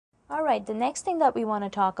All right, the next thing that we want to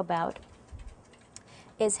talk about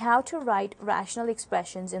is how to write rational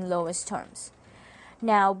expressions in lowest terms.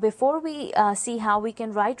 Now, before we see how we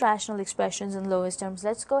can write rational expressions in lowest terms,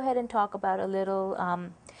 let's go ahead and talk about a little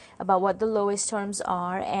about what the lowest terms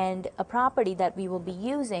are and a property that we will be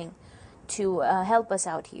using to help us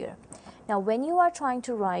out here. Now, when you are trying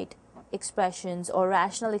to write expressions or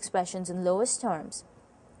rational expressions in lowest terms,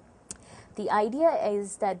 the idea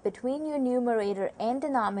is that between your numerator and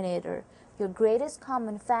denominator, your greatest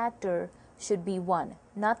common factor should be 1,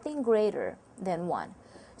 nothing greater than 1.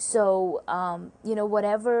 So,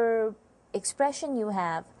 whatever expression you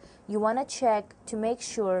have, you want to check to make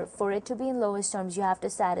sure for it to be in lowest terms, you have to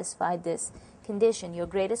satisfy this condition. Your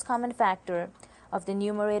greatest common factor of the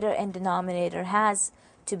numerator and denominator has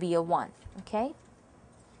to be a 1, okay?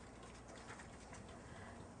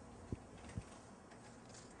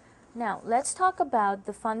 Now, let's talk about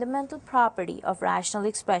the fundamental property of rational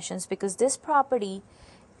expressions, because this property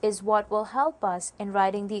is what will help us in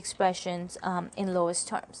writing the expressions in lowest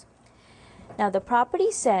terms. Now, the property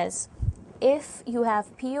says if you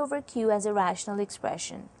have P over Q as a rational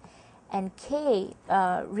expression and K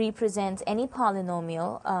represents any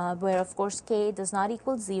polynomial where of course K does not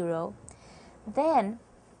equal 0, then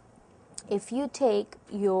if you take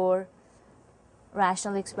your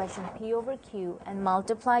rational expression P over Q and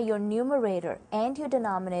multiply your numerator and your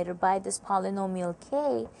denominator by this polynomial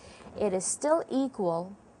K, it is still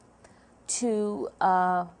equal to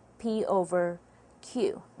P over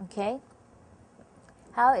Q, okay?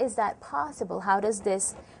 How is that possible? How does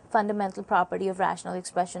this fundamental property of rational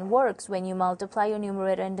expression works? When you multiply your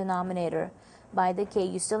numerator and denominator by the K,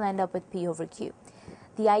 you still end up with P over Q.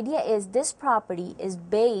 The idea is this property is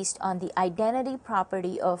based on the identity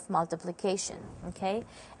property of multiplication, okay?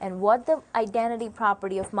 And what the identity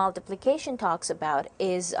property of multiplication talks about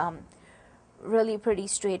is really pretty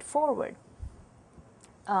straightforward.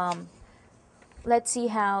 Let's see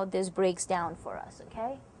how this breaks down for us,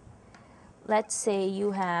 okay? Let's say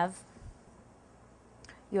you have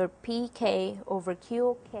your PK over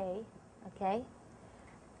QK, okay?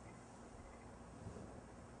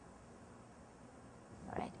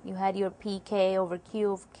 All right, you had your PK over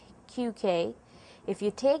QK. If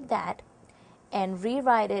you take that and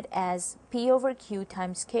rewrite it as P over Q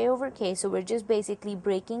times K over K, so we're just basically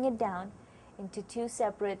breaking it down into two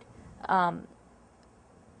separate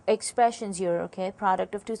expressions here, okay?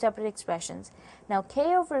 Product of two separate expressions. Now,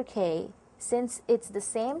 K over K, since it's the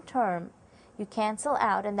same term, you cancel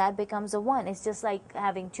out and that becomes a 1. It's just like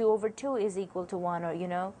having 2 over 2 is equal to 1,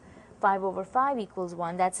 or 5 over 5 equals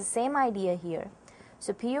 1. That's the same idea here.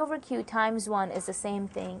 So P over Q times 1 is the same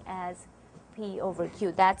thing as P over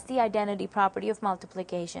Q. That's the identity property of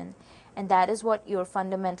multiplication, and that is what your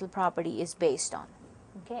fundamental property is based on.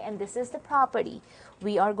 Okay, and this is the property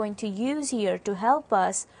we are going to use here to help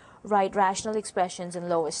us write rational expressions in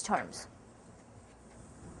lowest terms.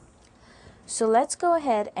 So let's go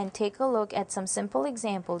ahead and take a look at some simple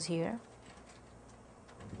examples here.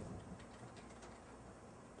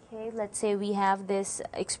 Okay, let's say we have this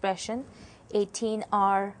expression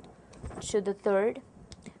 18r to the third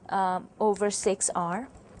over 6r.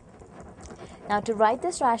 Now, to write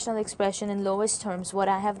this rational expression in lowest terms, what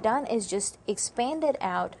I have done is just expanded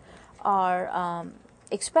out our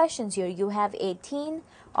expressions here. You have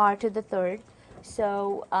 18r to the third.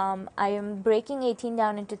 So I am breaking 18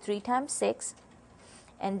 down into 3 times 6.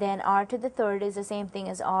 And then r to the third is the same thing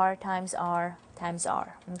as r times r times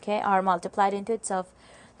r. Okay, r multiplied into itself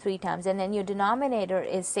 3 times. And then your denominator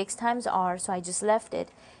is 6 times r, so I just left it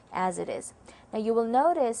as it is. Now, you will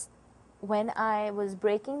notice when I was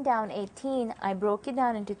breaking down 18, I broke it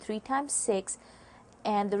down into 3 times 6,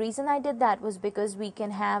 and the reason I did that was because we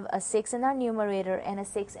can have a 6 in our numerator and a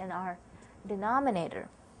 6 in our denominator.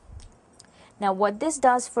 Now, what this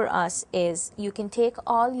does for us is you can take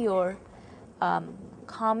all your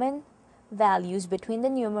common values between the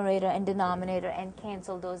numerator and denominator and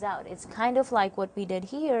cancel those out. It's kind of like what we did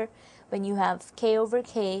here when you have K over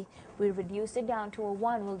K, we reduced it down to a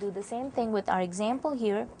 1. We'll do the same thing with our example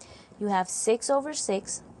here. You have 6 over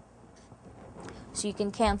 6, so you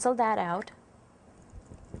can cancel that out.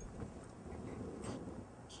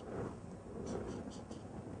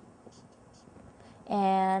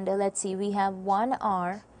 And let's see, we have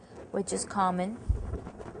 1r, which is common.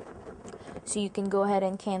 So you can go ahead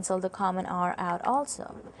and cancel the common r out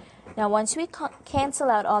also. Now, once we cancel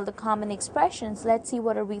out all the common expressions, let's see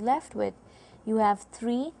what are we left with. You have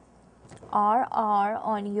 3r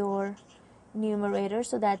on your numerator,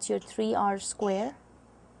 so that's your 3r square.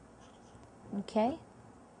 Okay.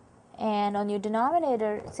 And on your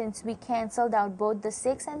denominator, since we canceled out both the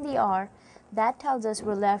 6 and the r, that tells us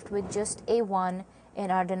we're left with just a 1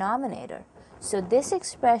 in our denominator. So this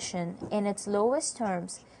expression in its lowest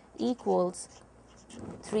terms equals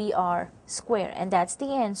 3r squared, and that's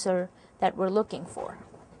the answer that we're looking for.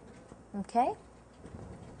 Okay?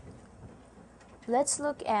 Let's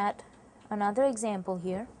look at another example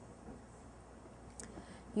here.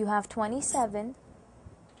 You have 27p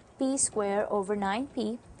squared over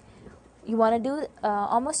 9p. You want to do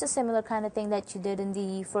almost a similar kind of thing that you did in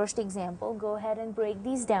the first example. Go ahead and break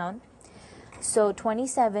these down. So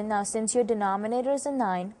 27, now since your denominator is a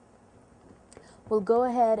 9, we'll go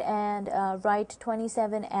ahead and write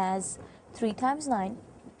 27 as 3 times 9.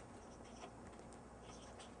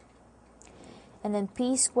 And then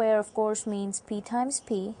p squared, of course, means p times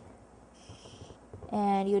p.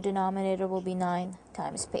 And your denominator will be 9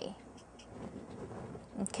 times p.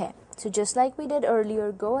 Okay, so just like we did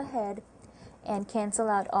earlier, go ahead and cancel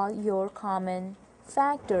out all your common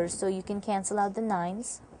factors. So you can cancel out the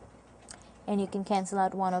 9s, and you can cancel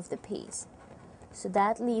out one of the p's. So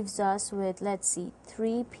that leaves us with, let's see,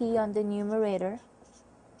 3p on the numerator.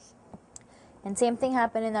 And same thing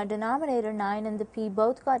happened in our denominator. 9 and the p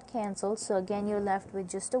both got canceled. So again, you're left with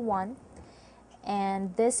just a 1.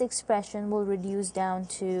 And this expression will reduce down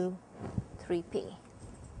to 3p.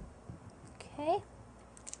 Okay?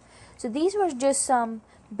 So these were just some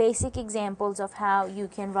basic examples of how you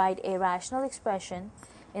can write a rational expression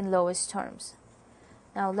in lowest terms.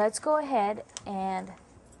 Now let's go ahead and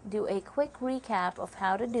do a quick recap of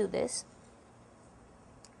how to do this.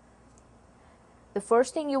 The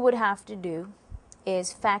first thing you would have to do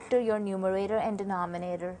is factor your numerator and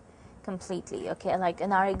denominator completely. Okay, like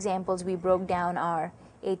in our examples, we broke down our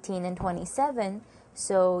 18 and 27.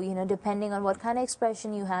 So, depending on what kind of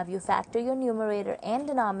expression you have, you factor your numerator and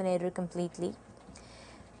denominator completely.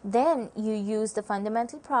 Then you use the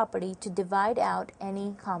fundamental property to divide out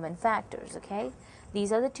any common factors. Okay,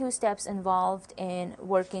 these are the two steps involved in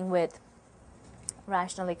working with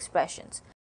rational expressions.